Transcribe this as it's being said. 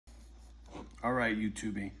All right,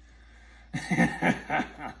 YouTube.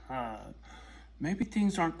 Maybe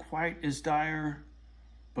things aren't quite as dire,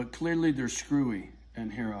 but clearly they're screwy.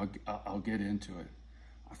 And here, I'll get into it.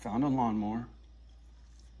 I found a lawnmower,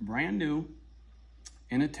 brand new,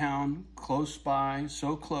 in a town close by,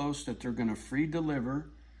 so close that they're gonna free deliver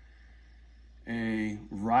a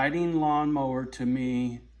riding lawnmower to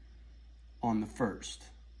me on the 1st.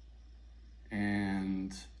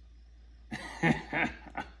 And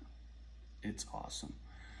it's awesome.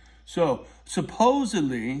 So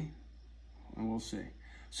supposedly, and we'll see,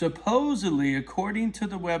 supposedly, according to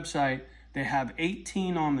the website, they have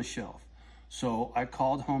 18 on the shelf. So I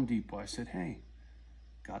called Home Depot. I said, hey,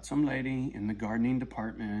 got some lady in the gardening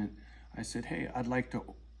department. I said, hey, I'd like to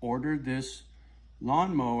order this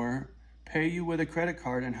lawnmower, pay you with a credit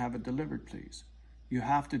card and have it delivered, please. You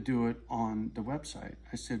have to do it on the website.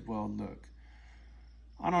 I said, well, look,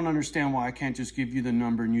 I don't understand why I can't just give you the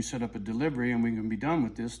number and you set up a delivery and we can be done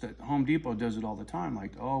with this. That Home Depot does it all the time.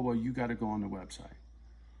 Like, oh, well, you got to go on the website.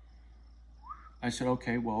 I said,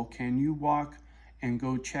 okay, well, can you walk and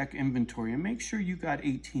go check inventory and make sure you got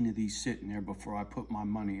 18 of these sitting there before I put my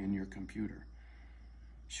money in your computer?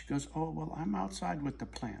 She goes, oh, well, I'm outside with the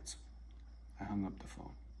plants. I hung up the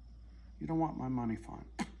phone. You don't want my money? Fine.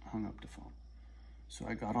 Hung up the phone. So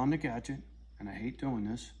I got on the gadget, and I hate doing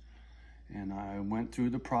this, and I went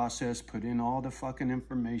through the process, put in all the fucking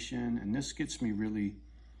information, and this gets me really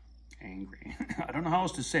angry. I don't know how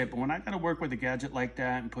else to say it, but when I got to work with a gadget like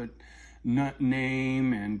that and put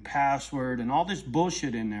name and password and all this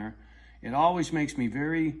bullshit in there, it always makes me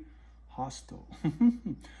very hostile.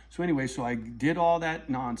 So anyway, so I did all that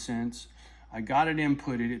nonsense. I got it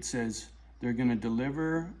inputted. It says they're going to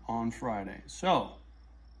deliver on Friday. So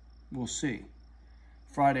we'll see.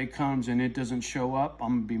 Friday comes and it doesn't show up, I'm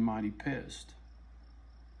going to be mighty pissed.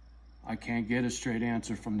 I can't get a straight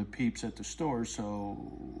answer from the peeps at the store, so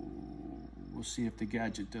we'll see if the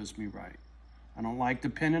gadget does me right. I don't like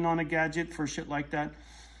depending on a gadget for shit like that.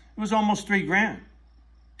 It was almost $3,000,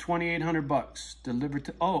 2,800 bucks delivered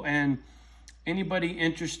to. Oh, and anybody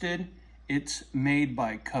interested? It's made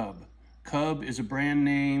by Cub. Cub is a brand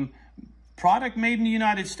name product made in the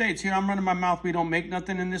United States. Here I'm running my mouth. We don't make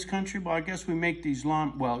nothing in this country. Well, I guess we make these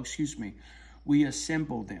we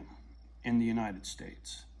assemble them in the United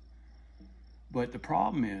States. But the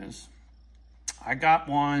problem is, I got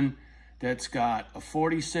one that's got a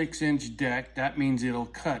 46-inch deck. That means it'll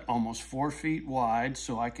cut almost 4 feet wide,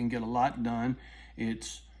 so I can get a lot done.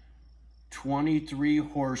 It's 23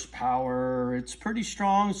 horsepower. It's pretty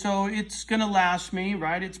strong, so it's gonna last me,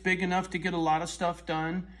 right? It's big enough to get a lot of stuff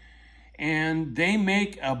done. And they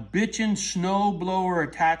make a bitchin' snow blower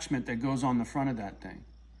attachment that goes on the front of that thing.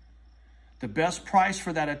 The best price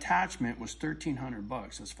for that attachment was 1,300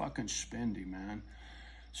 bucks. That's fucking spendy, man.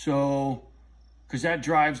 So, because that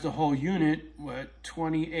drives the whole unit, what,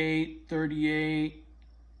 28, 38,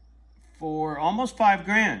 for almost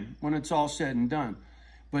 $5,000 when it's all said and done.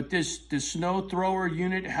 But this snow thrower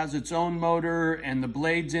unit has its own motor and the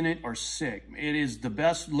blades in it are sick. It is the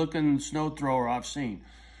best looking snow thrower I've seen.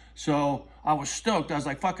 So I was stoked. I was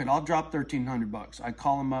like, fuck it, I'll drop 1,300 bucks. I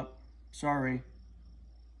call them up. Sorry,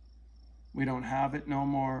 we don't have it no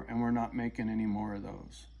more, and we're not making any more of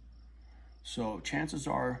those. So chances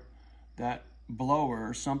are that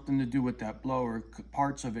blower, something to do with that blower,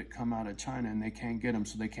 parts of it come out of China and they can't get them,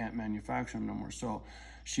 so they can't manufacture them no more. So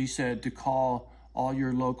she said to call all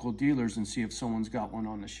your local dealers and see if someone's got one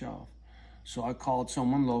on the shelf. So I called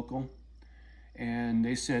someone local, and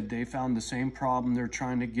they said they found the same problem. They're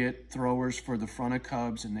trying to get throwers for the front of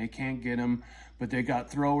Cubs and they can't get them, but they got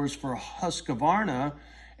throwers for Husqvarna,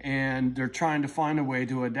 and they're trying to find a way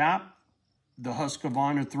to adapt the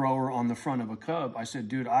Husqvarna thrower on the front of a Cub. I said,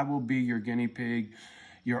 dude, I will be your guinea pig,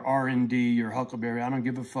 your R&D, your Huckleberry. I don't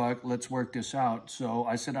give a fuck. Let's work this out. So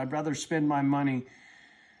I said, I'd rather spend my money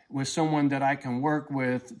with someone that I can work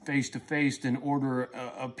with face-to-face than order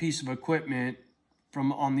a piece of equipment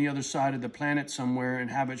from on the other side of the planet somewhere and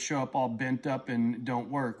have it show up all bent up and don't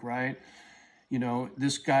work, right? You know,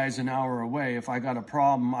 this guy's an hour away. If I got a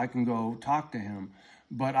problem, I can go talk to him.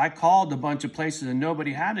 But I called a bunch of places and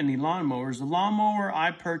nobody had any lawnmowers. The lawnmower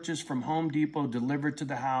I purchased from Home Depot, delivered to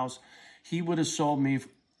the house, he would have sold me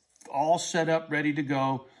all set up, ready to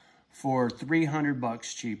go for 300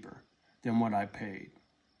 bucks cheaper than what I paid.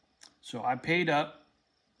 So I paid up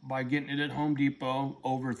by getting it at Home Depot,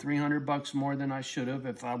 over 300 bucks more than I should have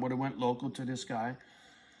if I would have went local to this guy.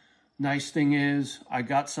 Nice thing is, I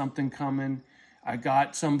got something coming. I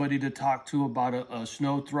got somebody to talk to about a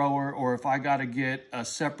snow thrower, or if I got to get a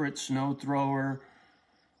separate snow thrower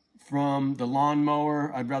from the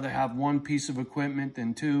lawnmower. I'd rather have one piece of equipment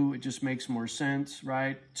than two. It just makes more sense,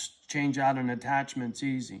 right? Change out an attachment's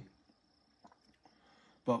easy.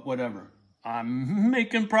 But whatever. I'm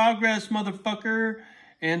making progress, motherfucker.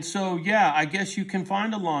 And so, yeah, I guess you can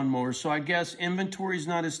find a lawnmower. So I guess inventory is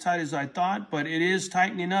not as tight as I thought, but it is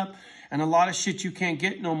tightening up. And a lot of shit you can't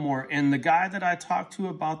get no more. And the guy that I talked to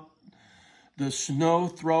about the snow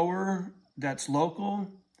thrower that's local,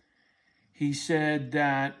 he said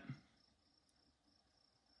that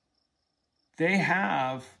they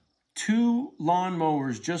have 2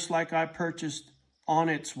 lawnmowers just like I purchased on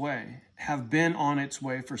its way, have been on its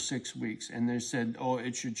way for 6 weeks. And they said, oh,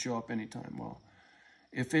 it should show up anytime. Well,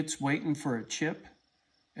 if it's waiting for a chip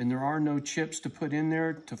and there are no chips to put in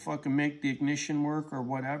there to fucking make the ignition work or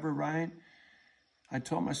whatever, right? I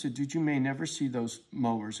told him, I said, dude, you may never see those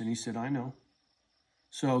mowers. And he said, I know.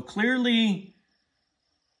 So clearly,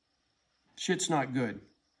 shit's not good.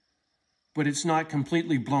 But it's not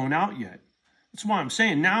completely blown out yet. That's why I'm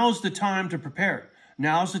saying now's the time to prepare.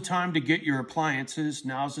 Now's the time to get your appliances.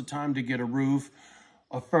 Now's the time to get a roof,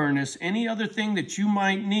 a furnace, any other thing that you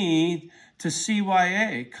might need to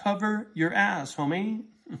CYA. Cover your ass, homie.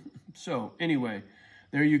 So anyway,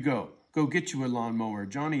 there you go. Go get you a lawnmower.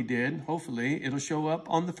 Johnny did. Hopefully it'll show up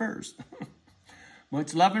on the 1st.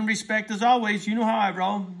 Much love and respect as always. You know how I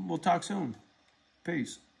roll. We'll talk soon.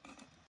 Peace.